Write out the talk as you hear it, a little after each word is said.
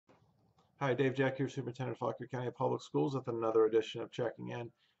Hi, Dave Jack here, Superintendent of Fauquier County Public Schools with another edition of Checking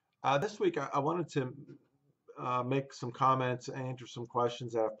In. This week, I wanted to make some comments and answer some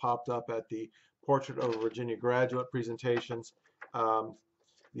questions that have popped up at the Portrait of a Virginia Graduate presentations. Um,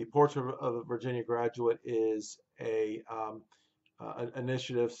 the Portrait of a Virginia Graduate is an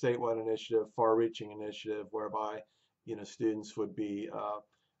initiative, statewide initiative, far-reaching initiative, whereby students would be uh,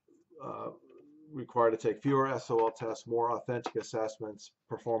 required to take fewer SOL tests, more authentic assessments,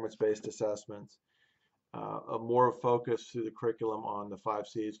 performance-based assessments, a more focus through the curriculum on the 5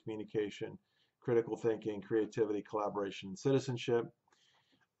 Cs: communication, critical thinking, creativity, collaboration, and citizenship.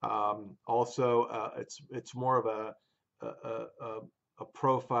 It's more of a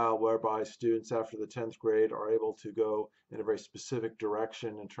profile whereby students after the 10th grade are able to go in a very specific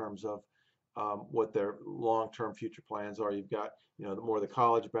direction in terms of what their long-term future plans are. You've got, the more the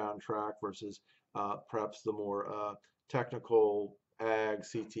college-bound track versus perhaps the more technical ag,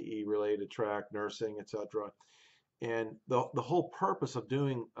 CTE related track, nursing, etc. And the whole purpose of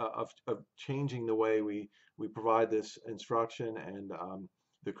doing of changing the way we provide this instruction and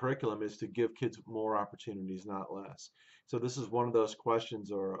the curriculum is to give kids more opportunities, not less. So this is one of those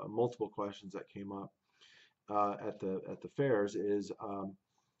questions, or multiple questions that came up at the fairs, is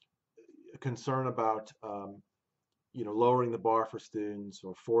concern about lowering the bar for students,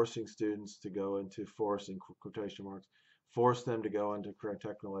 or forcing students to go into, forcing quotation marks, force them to go into correct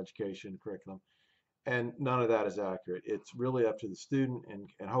technical education curriculum. And none of that is accurate. It's really up to the student, and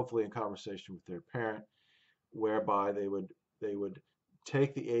hopefully in conversation with their parent, whereby they would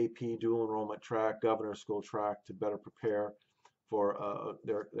take the AP dual enrollment track, governor school track, to better prepare for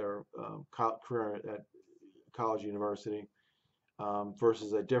their career at college, university,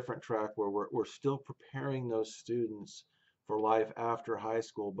 versus a different track where we're still preparing those students for life after high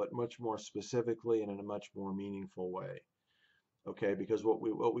school, but much more specifically and in a much more meaningful way. Okay, because what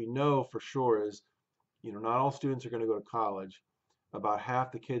we know for sure is, not all students are going to go to college. About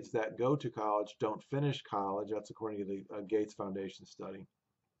half the kids that go to college don't finish college. That's according to the Gates Foundation study.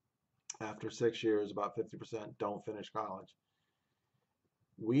 After 6 years, about 50% don't finish college.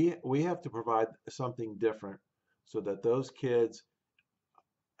 We have to provide something different so that those kids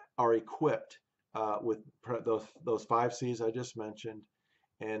are equipped with those 5 Cs I just mentioned,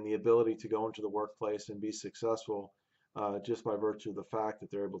 and the ability to go into the workplace and be successful just by virtue of the fact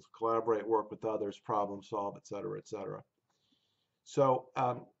that they're able to collaborate, work with others, problem solve, et cetera, et cetera. So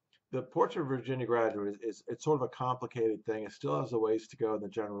the Portrait of Virginia Graduate it's sort of a complicated thing. It still has a ways to go in the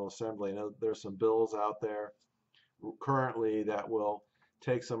General Assembly. I know there's some bills out there currently that will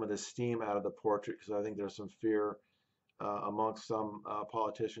take some of the steam out of the portrait, because I think there's some fear amongst some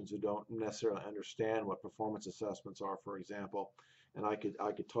politicians who don't necessarily understand what performance assessments are, for example. And I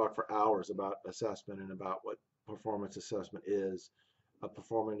could talk for hours about assessment and about what performance assessment is. A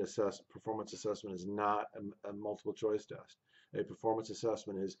performance assessment is not a multiple choice test. A performance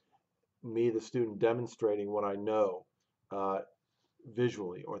assessment is me, the student, demonstrating what I know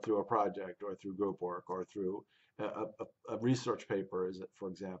visually, or through a project, or through group work, or through a research paper, for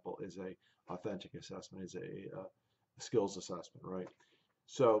example, is a authentic assessment, is a skills assessment, right?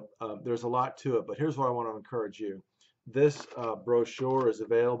 So there's a lot to it, but here's what I want to encourage you. This brochure is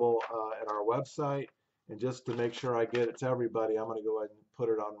available at our website, and just to make sure I get it to everybody, I'm going to go ahead and put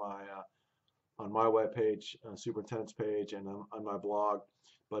it on my webpage, superintendent's page, and on my blog.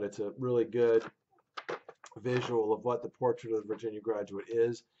 But it's a really good visual of what the Portrait of the Virginia Graduate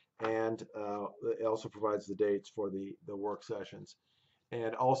is, and it also provides the dates for the work sessions.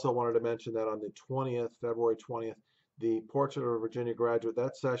 And also wanted to mention that on the 20th, February 20th, the Portrait of a Virginia Graduate,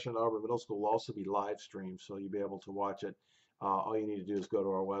 that session at Auburn Middle School, will also be live streamed, so you'll be able to watch it. All you need to do is go to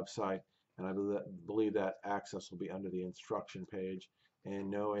our website, and I believe that access will be under the instruction page. And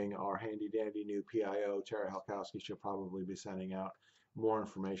knowing our handy-dandy new PIO, Tara Halkowski, she'll probably be sending out more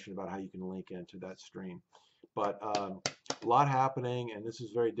information about how you can link into that stream. But a lot happening, and this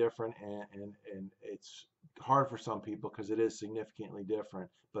is very different, and it's hard for some people because it is significantly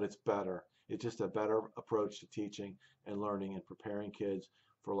different, but it's better. It's just a better approach to teaching and learning and preparing kids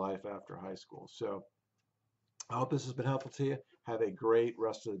for life after high school. So I hope this has been helpful to you. Have a great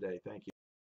rest of the day. Thank you.